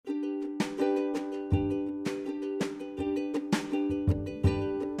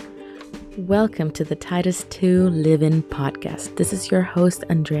Welcome to the Titus 2 Live-In Podcast. This is your host,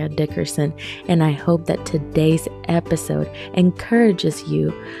 Andrea Dickerson, and I hope that today's episode encourages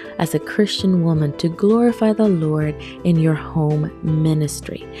you as a Christian woman to glorify the Lord in your home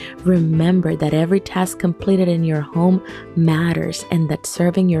ministry. Remember that every task completed in your home matters and that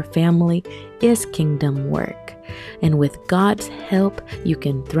serving your family is kingdom work. And with God's help, you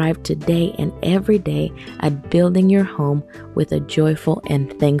can thrive today and every day at building your home with a joyful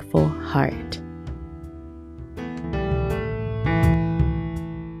and thankful heart.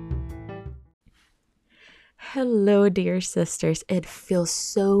 Hello, dear sisters. It feels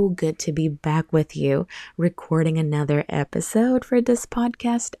so good to be back with you, recording another episode for this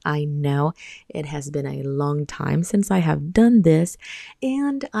podcast. I know it has been a long time since I have done this,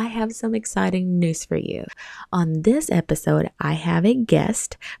 and I have some exciting news for you. On this episode, I have a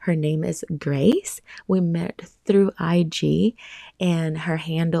guest. Her name is Grace. We met through IG, and her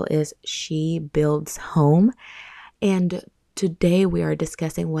handle is She Builds Home. And today we are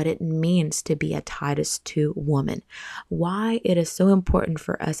discussing what it means to be a Titus 2 woman, why it is so important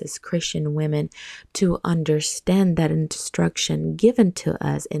for us as Christian women to understand that instruction given to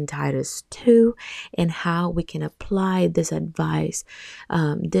us in Titus 2 and how we can apply this advice,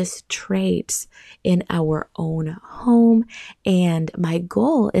 these traits in our own home. And my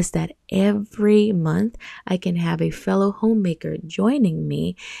goal is that every month I can have a fellow homemaker joining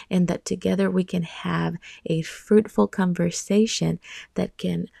me and that together we can have a fruitful conversation that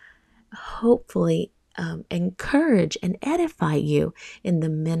can hopefully encourage and edify you in the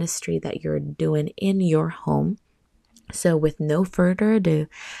ministry that you're doing in your home. So with no further ado,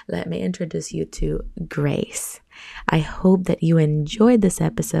 let me introduce you to Grace. I hope that you enjoyed this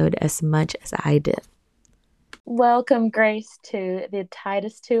episode as much as I did. Welcome, Grace, to the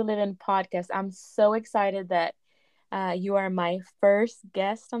Titus 2 Live-In Podcast. I'm so excited that you are my first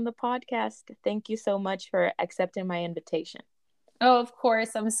guest on the podcast. Thank you so much for accepting my invitation. Oh, of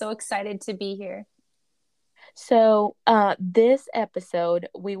course. I'm so excited to be here. So this episode,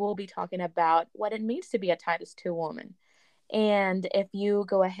 we will be talking about what it means to be a Titus 2 woman. And if you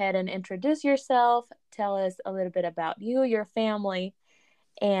go ahead and introduce yourself, tell us a little bit about you, your family,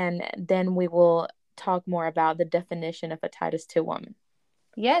 and then we will talk more about the definition of a Titus 2 woman.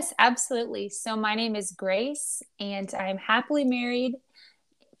 Yes, absolutely. So my name is Grace, and I'm happily married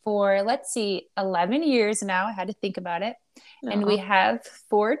for, 11 years now. I had to think about it. Uh-huh. And we have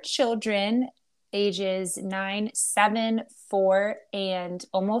 4 children, ages 9, 7, 4, and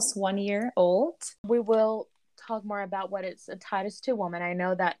almost 1 year old. We will talk more about what it's a Titus 2 woman. I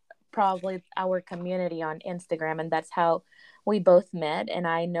know that probably our community on Instagram, and that's how we both met. And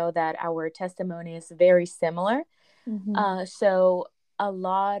I know that our testimony is very similar. Mm-hmm. So a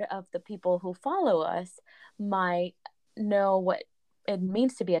lot of the people who follow us might know what it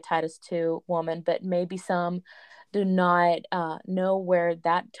means to be a Titus 2 woman, but maybe some do not know where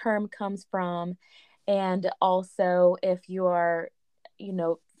that term comes from. And also, if you are,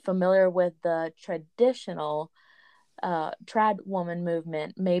 familiar with the traditional trad woman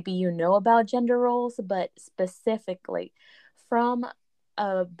movement, maybe you know about gender roles, but specifically from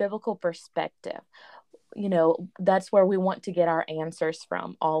a biblical perspective, that's where we want to get our answers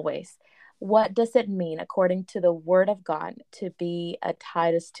from always. What does it mean, according to the Word of God, to be a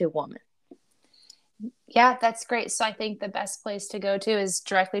Titus 2 woman? Yeah, that's great. So I think the best place to go to is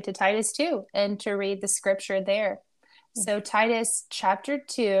directly to Titus 2 and to read the scripture there. So Titus chapter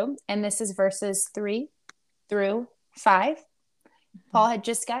 2, and this is verses 3 through 5. Paul had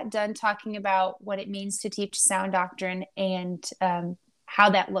just got done talking about what it means to teach sound doctrine and how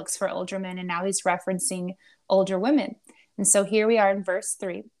that looks for older men. And now he's referencing older women. And so here we are in verse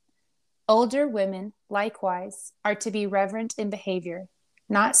 3. Older women, likewise, are to be reverent in behavior,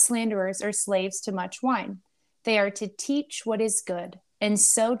 not slanderers or slaves to much wine. They are to teach what is good, and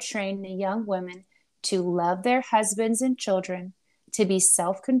so train the young women to love their husbands and children, to be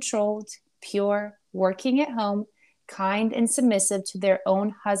self-controlled, pure, working at home, kind and submissive to their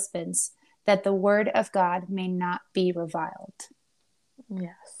own husbands, that the word of God may not be reviled.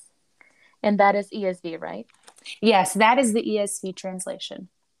 Yes. And that is ESV, right? Yes, that is the ESV translation.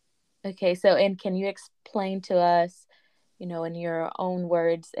 Okay, so, and can you explain to us, in your own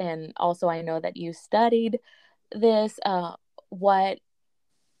words, and also I know that you studied this, what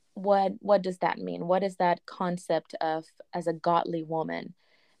does that mean? What is that concept of, as a godly woman,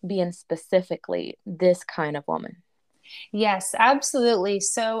 being specifically this kind of woman? Yes, absolutely.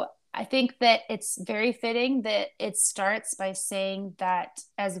 So I think that it's very fitting that it starts by saying that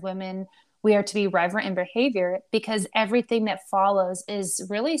as women, we are to be reverent in behavior, because everything that follows is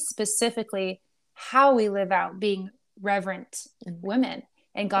really specifically how we live out being reverent women.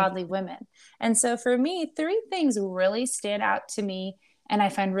 and godly women. And so for me, three things really stand out to me and I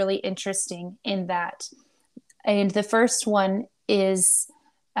find really interesting in that. And the first one is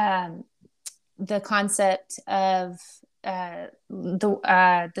um, the concept of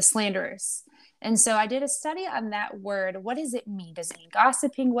the slanderers. And so I did a study on that word. What does it mean? Does it mean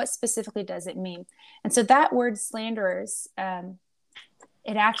gossiping? What specifically does it mean? And so that word slanderers,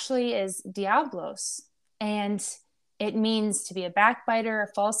 it actually is diablos. And it means to be a backbiter,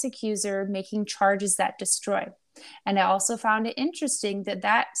 a false accuser, making charges that destroy. And I also found it interesting that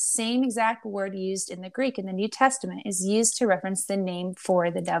that same exact word used in the Greek in the New Testament is used to reference the name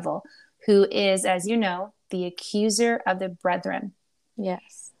for the devil, who is, as you know, the accuser of the brethren.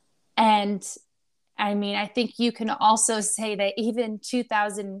 Yes. And I mean, I think you can also say that even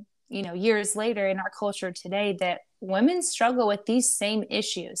 2000, years later in our culture today, that women struggle with these same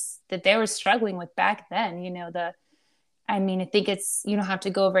issues that they were struggling with back then. I think you don't have to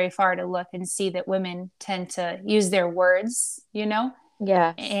go very far to look and see that women tend to use their words,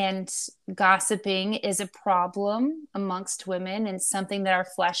 Yes. and gossiping is a problem amongst women and something that our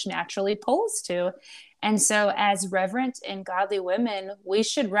flesh naturally pulls to. And so, as reverent and godly women, we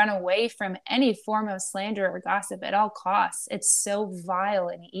should run away from any form of slander or gossip at all costs. It's so vile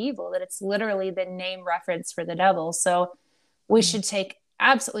and evil that it's literally the name reference for the devil. So, we should take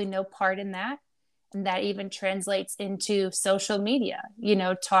absolutely no part in that. And that even translates into social media,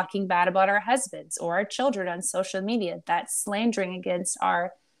 talking bad about our husbands or our children on social media. That's slandering against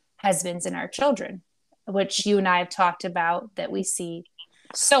our husbands and our children, which you and I have talked about that we see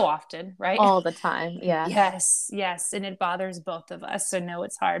so often, right? All the time. Yes. Yes, yes. And it bothers both of us. So, no,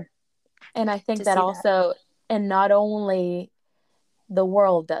 it's hard And I think to that see that. also, and not only the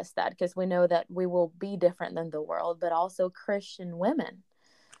world does that, because we know that we will be different than the world, but also Christian women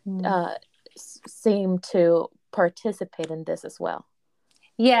seem to participate in this as well.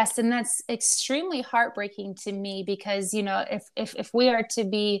 Yes, and that's extremely heartbreaking to me because if we are to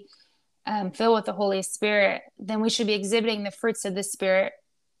be filled with the Holy Spirit, then we should be exhibiting the fruits of the Spirit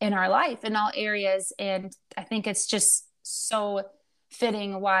in our life in all areas. And I think it's just so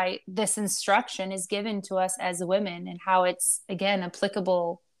fitting why this instruction is given to us as women and how it's again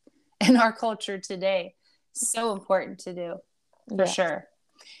applicable in our culture today. So important to do, for sure.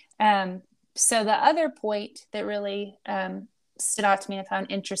 So the other point that really stood out to me and I found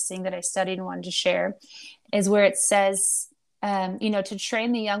interesting that I studied and wanted to share is where it says, to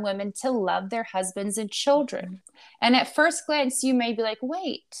train the young women to love their husbands and children. And at first glance, you may be like,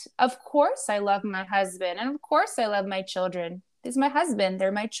 wait, of course I love my husband. And of course I love my children. He's my husband.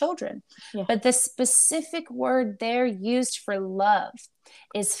 They're my children. Yeah. But the specific word there used for love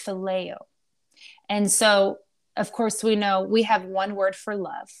is phileo. And so, of course, we know we have one word for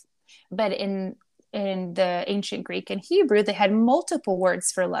love. But in the ancient Greek and Hebrew, they had multiple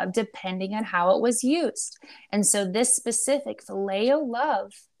words for love depending on how it was used. And so this specific phileo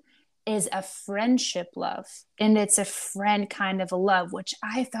love is a friendship love. And it's a friend kind of a love, which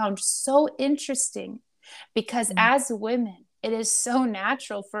I found so interesting because as women, it is so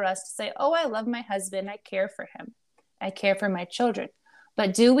natural for us to say, oh, I love my husband. I care for him. I care for my children.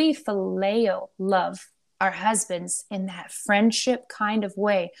 But do we phileo love our husbands in that friendship kind of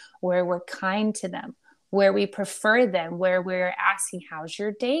way where we're kind to them, where we prefer them, where we're asking, how's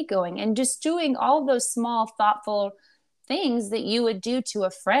your day going? And just doing all those small, thoughtful things that you would do to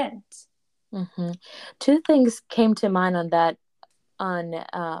a friend. Mm-hmm. Two things came to mind on that, on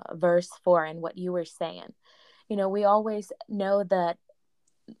verse 4 and what you were saying. We always know that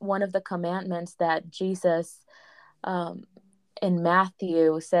one of the commandments that Jesus in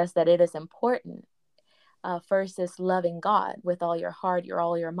Matthew says that it is important. First is loving God with all your heart,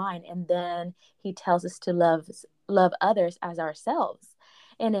 all your mind. And then he tells us to love others as ourselves.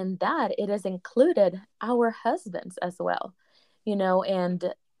 And in that, it has included our husbands as well,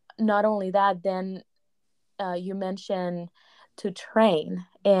 and not only that, then you mentioned to train.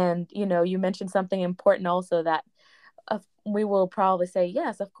 And, you mentioned something important also that we will probably say,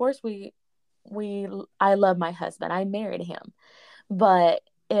 yes, of course, I love my husband. I married him. But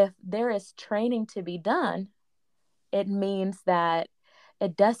if there is training to be done, it means that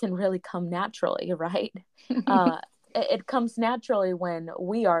it doesn't really come naturally, right? It comes naturally when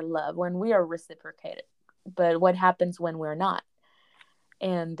we are loved, when we are reciprocated. But what happens when we're not?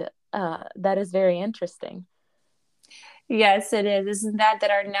 And that is very interesting. Yes, it is. Isn't that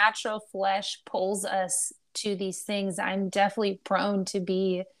our natural flesh pulls us to these things? I'm definitely prone to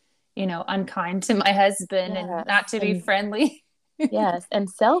be, unkind to my husband and not to be friendly. Yes, and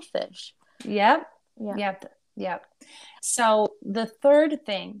selfish. Yep. So the third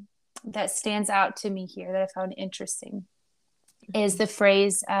thing that stands out to me here that I found interesting is the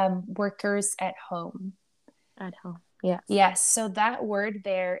phrase workers at home. At home. Yes. Yes, so that word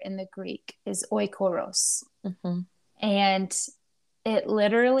there in the Greek is oikoros, Mm-hmm. and it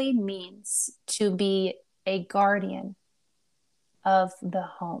literally means to be a guardian of the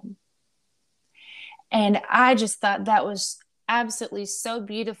home. And I just thought that was absolutely so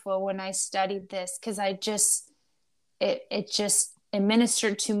beautiful when I studied this, because it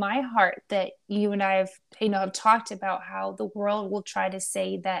ministered to my heart that you and I have talked about how the world will try to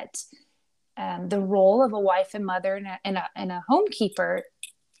say that the role of a wife and mother and a homekeeper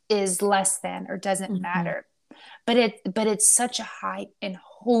is less than or doesn't Mm-hmm. matter. But it's such a high and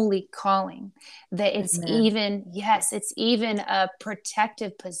holy calling that Amen. it's even a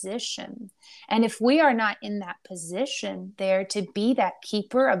protective position. And if we are not in that position there to be that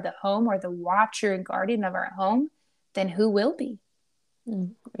keeper of the home or the watcher and guardian of our home, then who will be?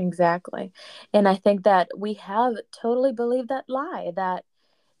 Exactly. And I think that we have totally believed that lie that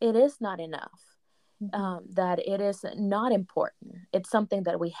it is not enough, Mm-hmm. that it is not important. It's something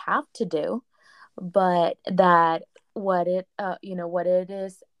that we have to do, but that what it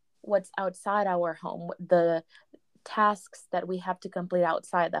is, what's outside our home, the tasks that we have to complete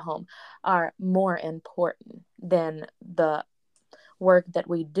outside the home are more important than the work that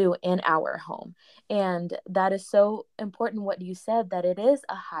we do in our home. And that is so important what you said, that it is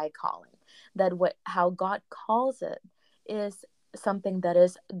a high calling, that what how God calls it is something that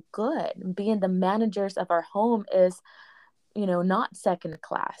is good. Being the managers of our home is, not second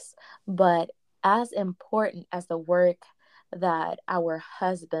class, but as important as the work that our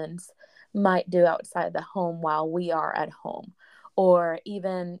husbands might do outside the home while we are at home, or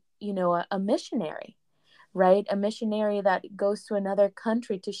even, a missionary, right? A missionary that goes to another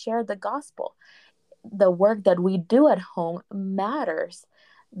country to share the gospel. The work that we do at home matters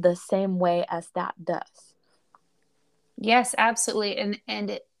the same way as that does. Yes, absolutely.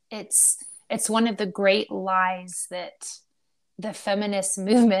 And it's one of the great lies that the feminist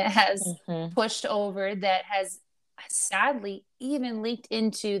movement has Mm-hmm. pushed over, that has sadly even leaked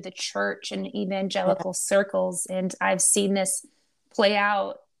into the church and Yeah, evangelical circles. And I've seen this play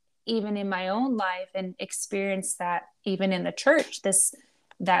out even in my own life and experienced that even in the church, this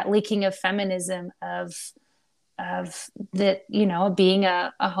that leaking of feminism of that, being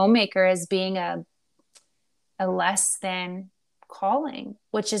a homemaker as being a less than calling,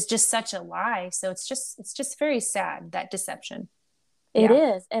 which is just such a lie. So it's just very sad, that deception. it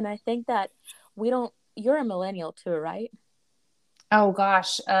Yeah. is. And I think that you're a millennial too, right? Oh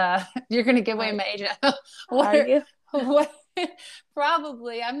gosh, you're gonna give away Are, my age. are what? you? What?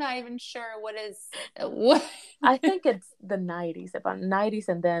 Probably. I'm not even sure what is what. I think it's the 90s, about 90s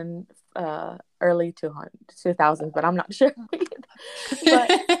and then early 2000s, but I'm not sure.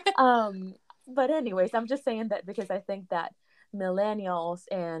 but um but anyways, I'm just saying that because I think that millennials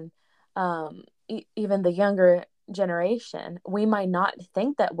and even the younger generation, we might not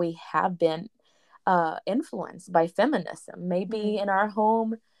think that we have been influenced by feminism. Maybe Hmm. in our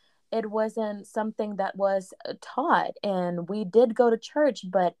home it wasn't something that was taught, and we did go to church,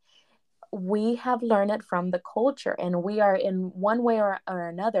 but we have learned it from the culture, and we are in one way or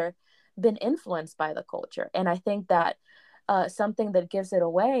another been influenced by the culture. And I think that something that gives it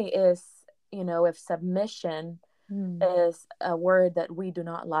away is, if submission Hmm. is a word that we do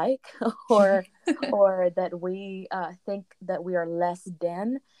not like, or that we think that we are less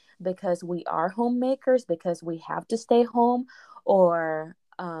than because we are homemakers, because we have to stay home, or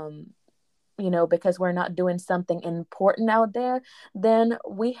because we're not doing something important out there, then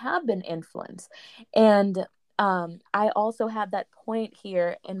we have been influenced. And I also have that point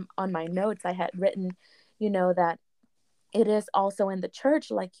here on my notes. I had written, that it is also in the church,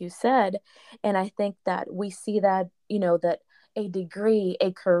 like you said. And I think that we see that, that a degree,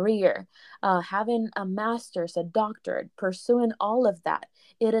 a career, having a master's, a doctorate, pursuing all of that,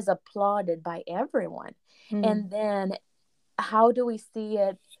 it is applauded by everyone. Hmm. And then how do we see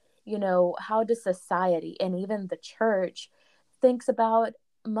it? How does society and even the church thinks about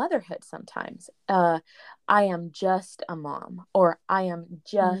motherhood sometimes? I am just a mom, or I am Hmm.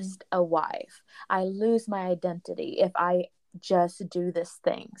 just a wife. I lose my identity if I just do these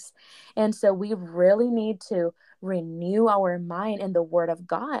things. And so we really need to renew our mind in the word of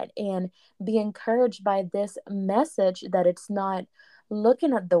God and be encouraged by this message, that it's not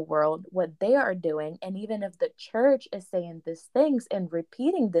looking at the world, what they are doing. And even if the church is saying these things and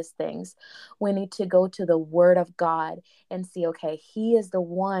repeating these things, we need to go to the word of God and see, okay, he is the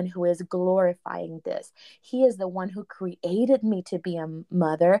one who is glorifying this. He is the one who created me to be a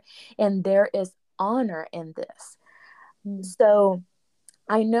mother, and there is honor in this. Hmm. So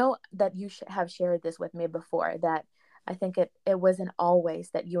I know that you have shared this with me before, that I think it wasn't always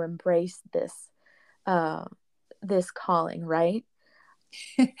that you embraced uh this calling, right?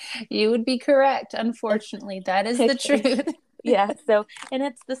 You would be correct. It's, Unfortunately, that is the okay. truth. Yeah, so and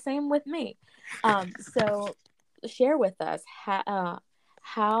it's the same with me. So share with us how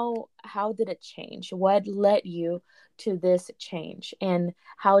did it change? What led you to this change, and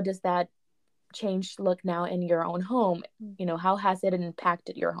how does that change look now in your own home? How has it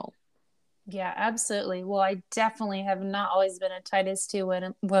impacted your home? Yeah, absolutely. Well, I definitely have not always been a Titus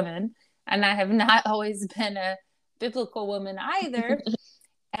 2 woman, and I have not always been a biblical woman either,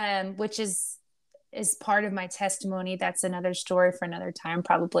 which is part of my testimony. That's another story for another time,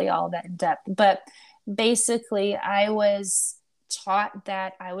 probably all that in depth. But basically, I was taught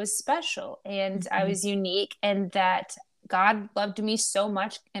that I was special and I Mhm. was unique, and that God loved me so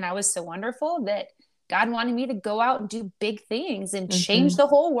much and I was so wonderful that God wanted me to go out and do big things and change Mhm. the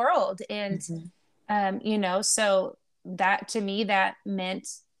whole world. And, Mhm. so that to me, that meant,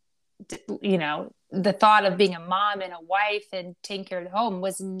 the thought of being a mom and a wife and taking care of the home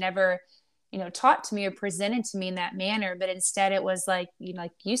was never, taught to me or presented to me in that manner. But instead it was like,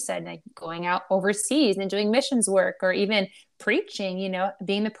 like you said, like going out overseas and doing missions work, or even preaching,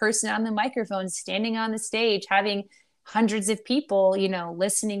 being the person on the microphone, standing on the stage, having hundreds of people,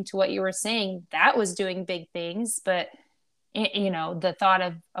 listening to what you were saying. That was doing big things. But the thought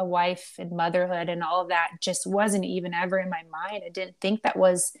of a wife and motherhood and all of that just wasn't even ever in my mind. I didn't think that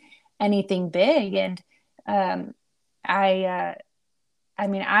was anything big. And um, I, I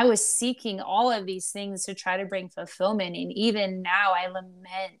mean, I was seeking all of these things to try to bring fulfillment. And even now, I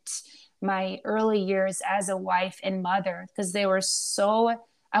lament my early years as a wife and mother, because I was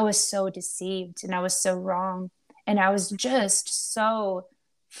so deceived and I was so wrong. And I was just so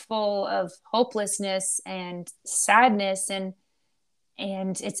full of hopelessness and sadness. And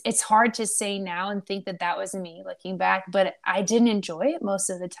it's hard to say now and think that that was me looking back, but I didn't enjoy it most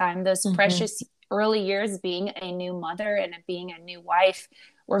of the time. Those Mhm. precious early years being a new mother and being a new wife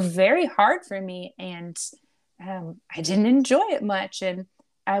were very hard for me, and I didn't enjoy it much. And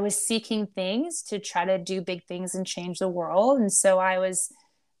I was seeking things to try to do big things and change the world, and so I was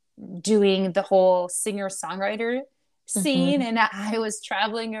doing the whole singer songwriter scene, Mhm. and I was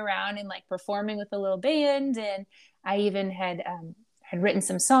traveling around and like performing with a little band. And I even had written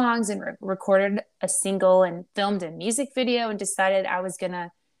some songs and recorded a single and filmed a music video, and decided I was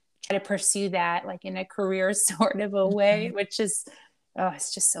gonna try to pursue that like in a career sort of a way, Mhm. which is, oh,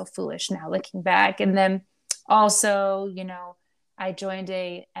 it's just so foolish now looking back. And then also, I joined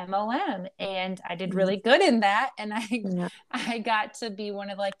a MLM and I did Yeah. really good in that. And I Yeah. I got to be one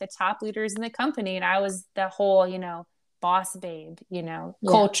of like the top leaders in the company. And I was the whole, boss babe, Yeah.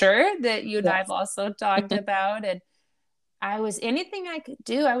 culture that you and I have Yes. also talked about. And I was anything I could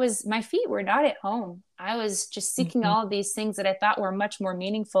do. My feet were not at home. I was just seeking Mhm. all of these things that I thought were much more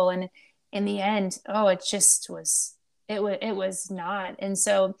meaningful. And in the end, oh, it just was, it was not. And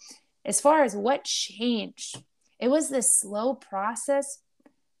so as far as what changed, it was this slow process,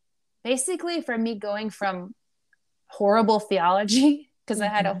 basically for me going from horrible theology, because I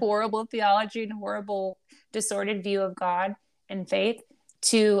had a Mhm. horrible theology and horrible disordered view of God and faith,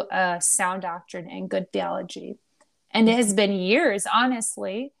 to sound doctrine and good theology. And it has Mhm. been years,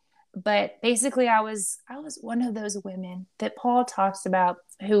 honestly. But basically, I was one of those women that Paul talks about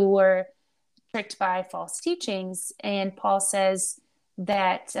who were tricked by false teachings. And Paul says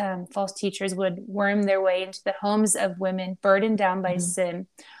that false teachers would worm their way into the homes of women burdened down by Mhm. sin,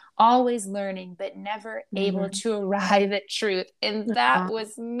 always learning, but never able Mhm. to arrive at truth. And that Uh,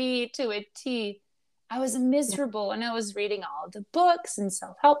 was me to a T. I was yeah. miserable, and I was reading all the books and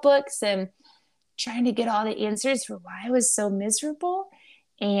self help books and trying to get all the answers for why I was so miserable.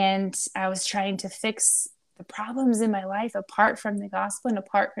 And I was trying to fix the problems in my life apart from the gospel and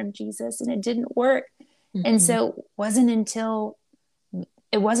apart from Jesus, and it didn't work. And Mhm. so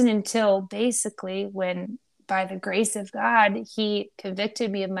it wasn't until basically when, by the grace of God, he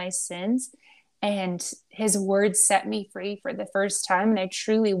convicted me of my sins and his word set me free for the first time, and I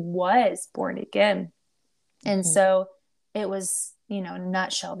truly was born again. And Mhm. so it was, in a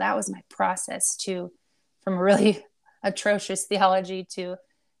nutshell, that was my process to, from really atrocious theology to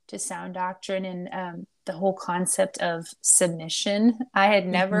sound doctrine. And the whole concept of submission I had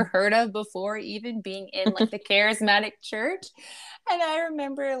never Mhm. heard of before, even being in like the charismatic church. And I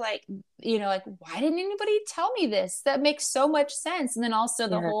remember like, like, why didn't anybody tell me this? That makes so much sense. And then also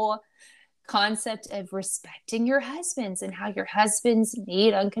the Yeah. whole concept of respecting your husbands and how your husbands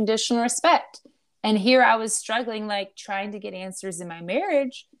need unconditional respect. And here I was struggling, like trying to get answers in my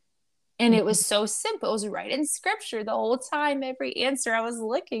marriage. And it Mhm. was so simple. It was right in scripture the whole time, every answer I was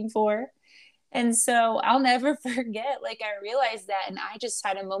looking for. And so I'll never forget, like, I realized that. And I just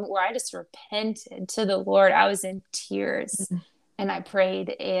had a moment where I just repented to the Lord. I was in tears and I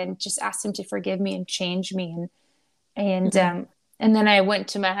prayed and just asked him to forgive me and change me. And, Mhm. um, and then I went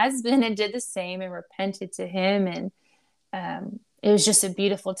to my husband and did the same and repented to him. And it was just a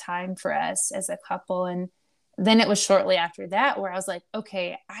beautiful time for us as a couple. And then it was shortly after that where I was like,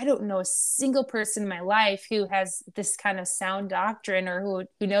 okay, I don't know a single person in my life who has this kind of sound doctrine or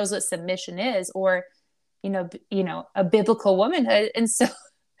who knows what submission is, or a biblical womanhood. And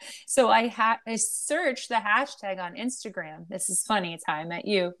so I searched the hashtag on Instagram. This is funny. It's how I met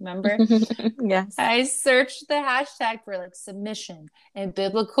you. Remember? Yes. I searched the hashtag for like submission and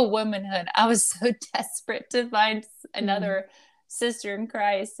biblical womanhood. I was so desperate to find Mhm. another sister in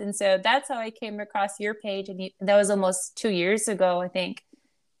Christ. And so that's how I came across your page. And that was almost 2 years ago, I think.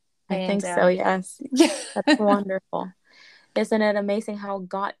 I And think so, yes. yeah. That's wonderful. Isn't it amazing how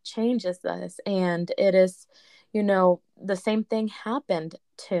God changes us? And it is, the same thing happened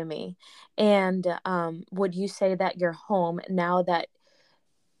to me. And would you say that your home, now that,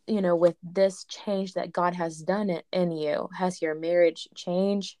 with this change that God has done it in you, has your marriage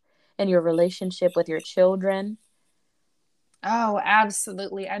changed and your relationship with your children? Oh,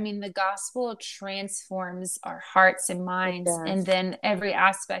 absolutely. I mean, the gospel transforms our hearts and It minds and does. then every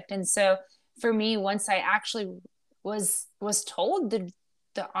aspect. And so for me, once I actually was told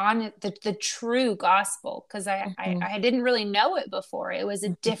the true gospel, because Mhm. I didn't really know it before. It was a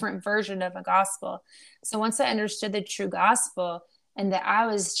Mhm. different version of a gospel. So once I understood the true gospel and that I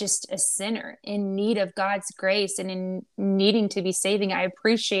was just a sinner in need of God's grace and in needing to be saving, I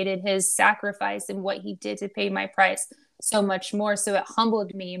appreciated his sacrifice and what he did to pay my price so much more. So it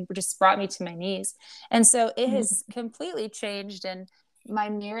humbled me and just brought me to my knees. And so it has completely changed. And my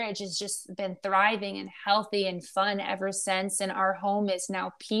marriage has just been thriving and healthy and fun ever since. And our home is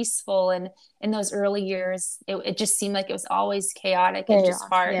now peaceful. And in those early years, it just seemed like it was always chaotic and just Chaos.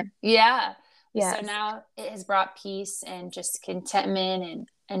 Yeah. hard. Yeah. So Yes. now it has brought peace and just contentment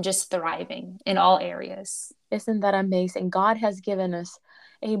and just thriving in all areas. Isn't that amazing? God has given us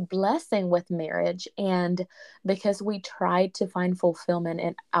a blessing with marriage, and because we try to find fulfillment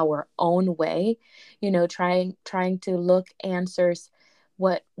in our own way, trying to look answers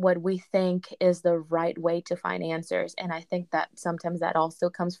what we think is the right way to find answers. And I think that sometimes that also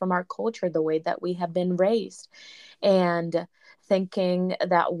comes from our culture, the way that we have been raised, and thinking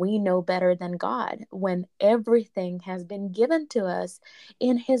that we know better than God when everything has been given to us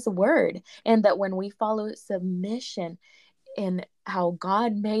in his word, and that when we follow submission in how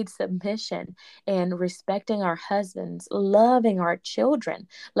God made submission and respecting our husbands, loving our children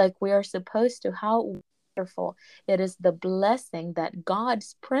like we are supposed to, how wonderful it is, the blessing that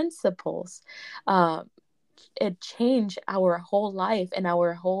God's principles uh, it changed our whole life and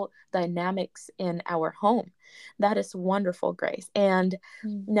our whole dynamics in our home. That is wonderful, Grace. And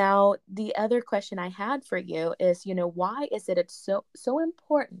Mm. now the other question I had for you is, why is it it's so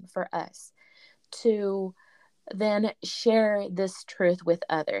important for us to then share this truth with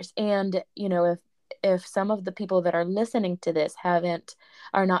others? And if some of the people that are listening to this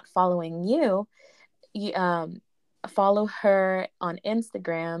are not following you, you follow her on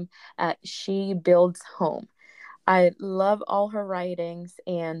Instagram at She Builds Home. I love all her writings,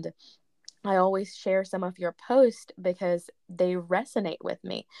 and I always share some of your posts because they resonate with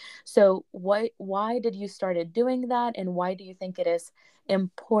me. So why did you started doing that, and why do you think it is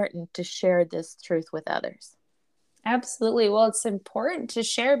important to share this truth with others? Absolutely. Well, it's important to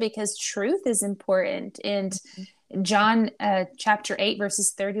share because truth is important. And John chapter 8,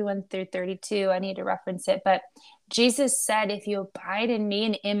 verses 31 through 32, I need to reference it, but Jesus said, if you abide in me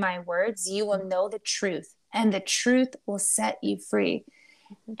and in my words, you will know the truth, and the truth will set you free.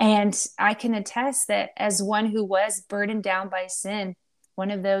 And I can attest that as one who was burdened down by sin,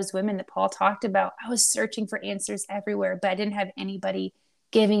 one of those women that Paul talked about, I was searching for answers everywhere, but I didn't have anybody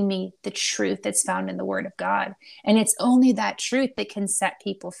giving me the truth that's found in the Word of God. And it's only that truth that can set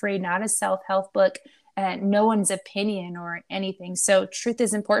people free, not a self help book, no one's opinion or anything. So, truth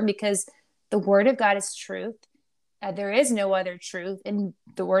is important because the Word of God is truth. There is no other truth, and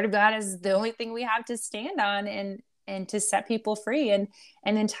the Word of God is the only thing we have to stand on and to set people free. And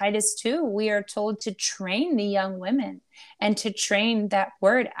in Titus 2, we are told to train the young women, and to train, that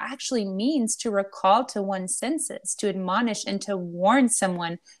word actually means to recall to one's senses, to admonish and to warn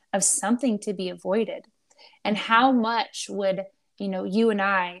someone of something to be avoided. And how much would, you and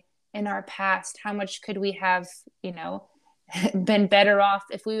I in our past, how much could we have, you know been better off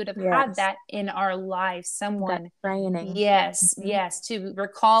if we would have had Yes, that in our lives, that someone, training. yes, Mhm. yes, to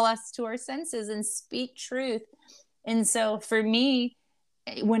recall us to our senses and speak truth. And so for me,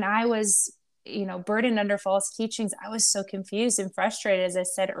 when I was burdened under false teachings, I was so confused and frustrated, as I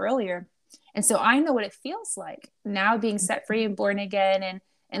said earlier. And so I know what it feels like now, being set free and born again,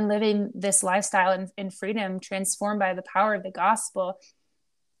 and living this lifestyle in freedom, transformed by the power of the gospel.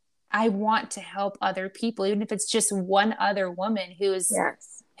 I want to help other people, even if it's just one other woman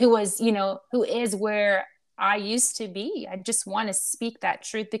Yes. who is where I used to be. I just want to speak that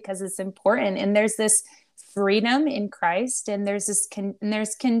truth because it's important. And there's this freedom in Christ, and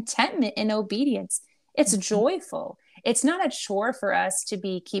there's contentment in obedience. It's Mhm. joyful. It's not a chore for us to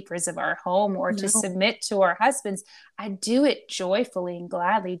be keepers of our home or to No. submit to our husbands. I do it joyfully and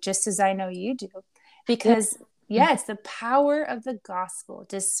gladly, just as I know you do, Yeah. because yeah, it's the power of the gospel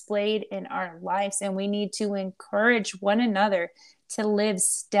displayed in our lives, and we need to encourage one another to live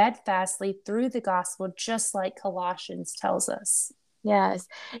steadfastly through the gospel, just like Colossians tells us. Yes.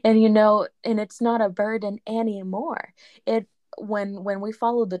 And it's not a burden anymore. It when we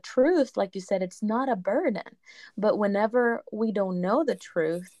follow the truth, like you said, it's not a burden. But whenever we don't know the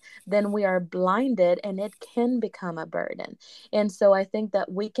truth, then we are blinded and it can become a burden. And so I think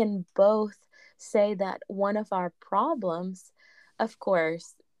that we can both say that one of our problems, of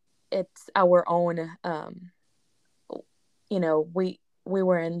course, it's our own we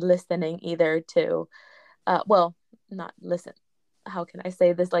weren't listening either to well, not listen, how can I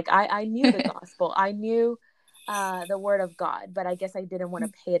say this? Like I knew the gospel, I knew the word of God, but I guess I didn't want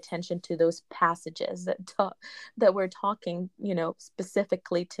to pay attention to those passages that were talking,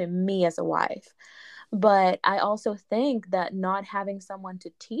 specifically to me as a wife. But I also think that not having someone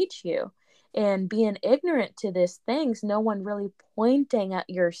to teach you and being ignorant to these things, no one really pointing at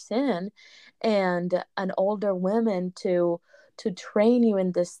your sin, and an older woman to train you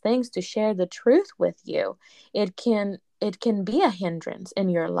in these things, to share the truth with you, it can be a hindrance in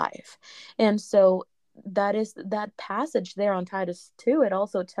your life. And so that is that passage there on Titus 2. It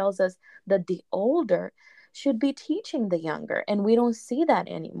also tells us that the older should be teaching the younger, and we don't see that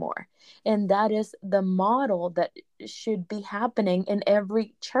anymore. And that is the model that should be happening in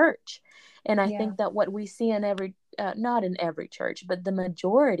every church. And I Yeah. think that what we see in every not in every church, but the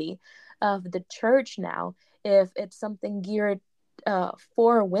majority of the church now, if it's something geared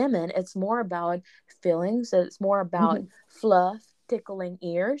for women, it's more about feelings, it's more about fluff, tickling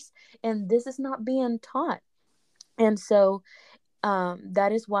ears, and this is not being taught. And so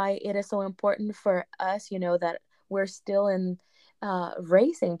that is why it is so important for us, that we're still in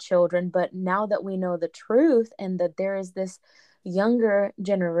raising children, but now that we know the truth and that there is this younger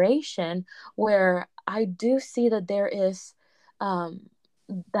generation, where I do see that there is um,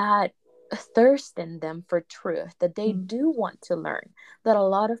 that thirst in them for truth, that they do want to learn, that a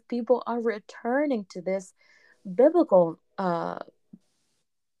lot of people are returning to this biblical that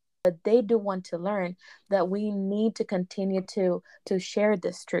they do want to learn, that we need to continue to share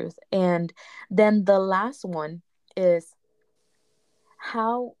this truth. And then the last one is,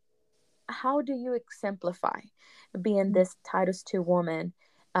 how how do you exemplify being this Titus 2 woman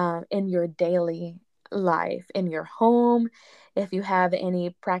in your daily life, in your home, if you have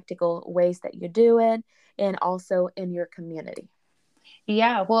any practical ways that you do it, and also in your community?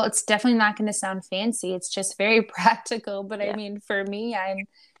 Yeah, well, it's definitely not going to sound fancy. It's just very practical. But I Yeah. mean, for me,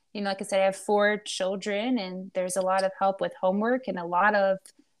 like I said, I have 4 children, and there's a lot of help with homework and a lot of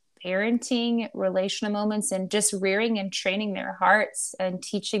parenting, relational moments, and just rearing and training their hearts and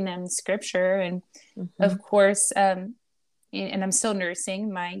teaching them scripture. And Mm-hmm. of course, and I'm still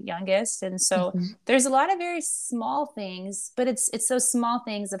nursing my youngest. And so Mm-hmm. there's a lot of very small things, but it's those small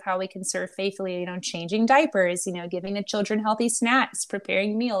things of how we can serve faithfully, changing diapers, giving the children healthy snacks,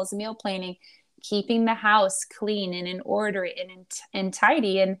 preparing meals, meal planning, keeping the house clean and in order and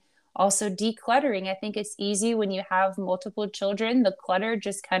tidy, and also decluttering. I think it's easy when you have multiple children, the clutter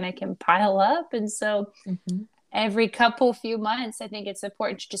just kind of can pile up. And so Mm-hmm. every couple few months, I think it's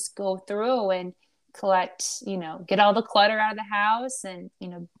important to just go through and collect, get all the clutter out of the house, and,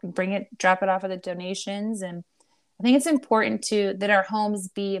 drop it off at the donations. And I think it's important to that our homes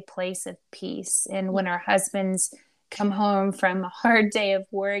be a place of peace. And when our husbands come home from a hard day of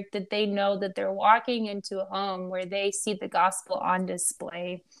work, that they know that they're walking into a home where they see the gospel on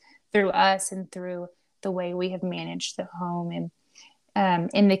display through us and through the way we have managed the home. And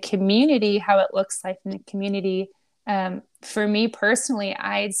in the community, how it looks like in the community. For me personally,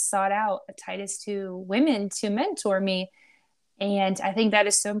 I sought out a Titus 2 women to mentor me. And I think that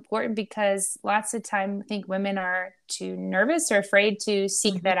is so important because lots of time I think women are too nervous or afraid to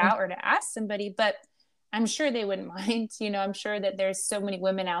seek that Mm-hmm. out or to ask somebody, but I'm sure they wouldn't mind. I'm sure that there's so many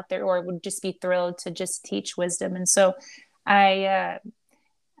women out there or would just be thrilled to just teach wisdom. And so I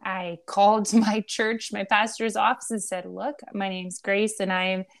I called my church, my pastor's office, and said, "Look, my name's Grace, and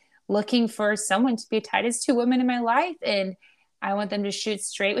I'm looking for someone to be a Titus 2 woman in my life. And I want them to shoot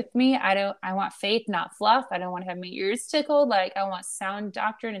straight with me. I want faith, not fluff. I don't want to have my ears tickled. Like, I want sound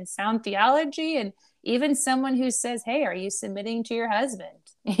doctrine and sound theology. And even someone who says, hey, are you submitting to your husband?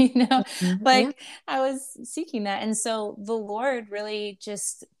 Yeah. I was seeking that. And so the Lord really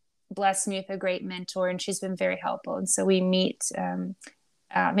just blessed me with a great mentor, and she's been very helpful. And so we meet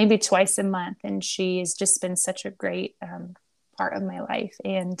maybe twice a month, and she has just been such a great part of my life.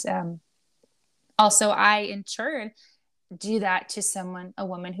 And also, I in turn do that to a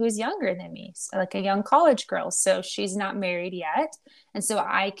woman who is younger than me, so like a young college girl. So she's not married yet. And so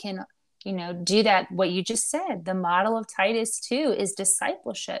I can, do that. What you just said, the model of Titus 2 is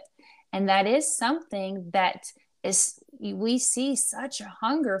discipleship. And that is something that we see such a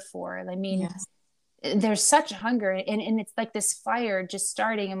hunger for. I mean, Yes. there's such a hunger, and it's like this fire just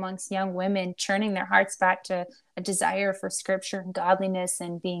starting amongst young women, churning their hearts back to a desire for scripture and godliness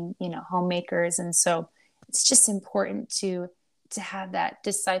and being, homemakers. And so it's just important to have that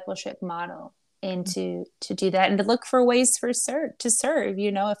discipleship model, and to do that, and to look for ways to serve.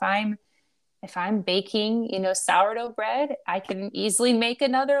 If I'm baking, sourdough bread, I can easily make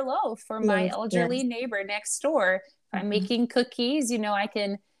another loaf for my Yes. elderly Yes. neighbor next door. If I'm Mhm. making cookies, I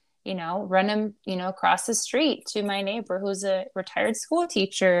can, run them, across the street to my neighbor who's a retired school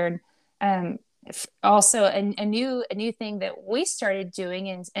teacher. And also a new thing that we started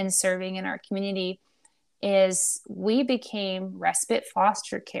doing and serving in our community is we became respite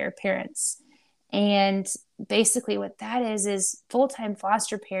foster care parents. And basically what that is full-time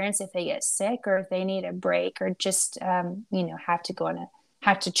foster parents, if they get sick or if they need a break or just have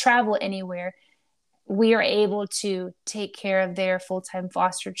to travel anywhere, we are able to take care of their full-time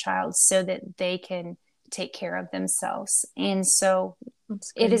foster child so that they can take care of themselves. And so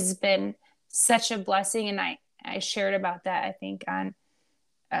That's it great. has been such a blessing. And I shared about that, I think, on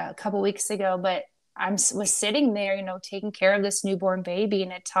a couple weeks ago. But was sitting there, taking care of this newborn baby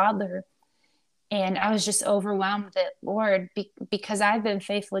and a toddler. And I was just overwhelmed with it, Lord, because I've been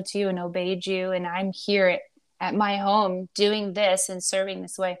faithful to you and obeyed you. And I'm here at my home doing this and serving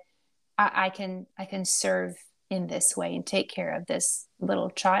this way. I can serve in this way and take care of this little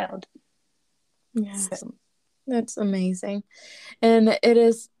child. Yes. So, That's amazing. And it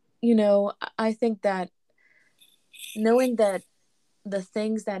is, I think that knowing that the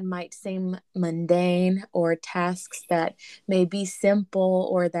things that might seem mundane or tasks that may be simple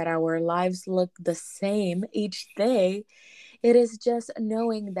or that our lives look the same each day, it is just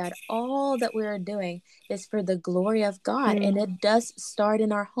knowing that all that we are doing is for the glory of God. And it does start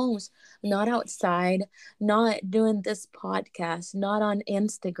in our homes, not outside, not doing this podcast, not on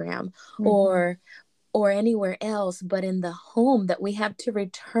Instagram or anywhere else, but in the home, that we have to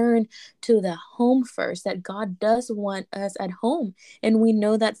return to the home first, that God does want us at home. And we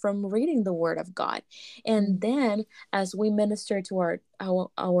know that from reading the word of God. And then as we minister to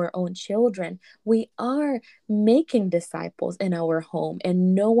our own children, we are making disciples in our home,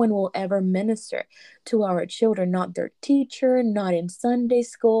 and no one will ever minister to our children, not their teacher, not in Sunday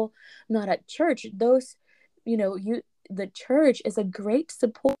school, not at church. Those, the church is a great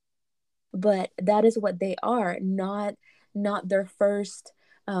support, but that is what they are, not their first,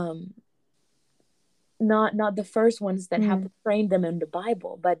 not the first ones that have trained them in the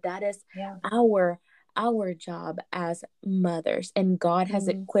Bible, but that is yeah. our job as mothers, and God has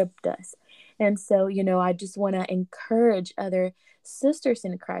equipped us. And so, I just want to encourage other sisters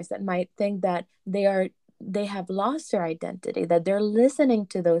in Christ that might think that they have lost their identity, that they're listening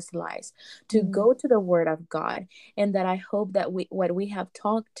to those lies, to go to the word of God. And that I hope that what we have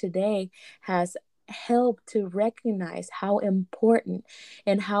talked today has helped to recognize how important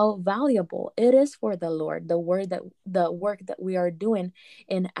and how valuable it is for the Lord, the work that we are doing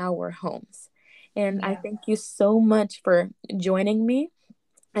in our homes. And I thank you so much for joining me.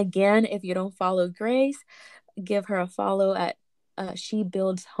 Again, if you don't follow Grace, give her a follow at She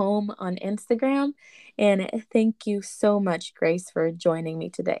Builds Home on Instagram. And thank you so much, Grace, for joining me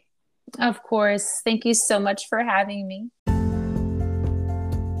today. Of course. Thank you so much for having me.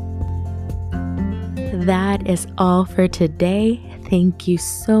 That is all for today. Thank you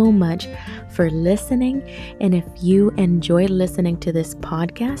so much for listening. And if you enjoyed listening to this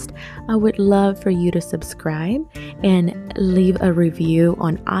podcast, I would love for you to subscribe and leave a review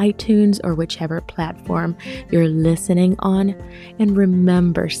on iTunes or whichever platform you're listening on. And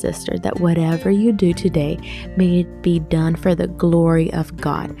remember, sister, that whatever you do today, may it be done for the glory of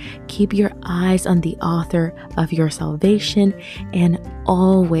God. Keep your eyes on the author of your salvation and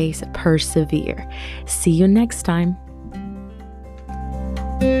always persevere. See you next time.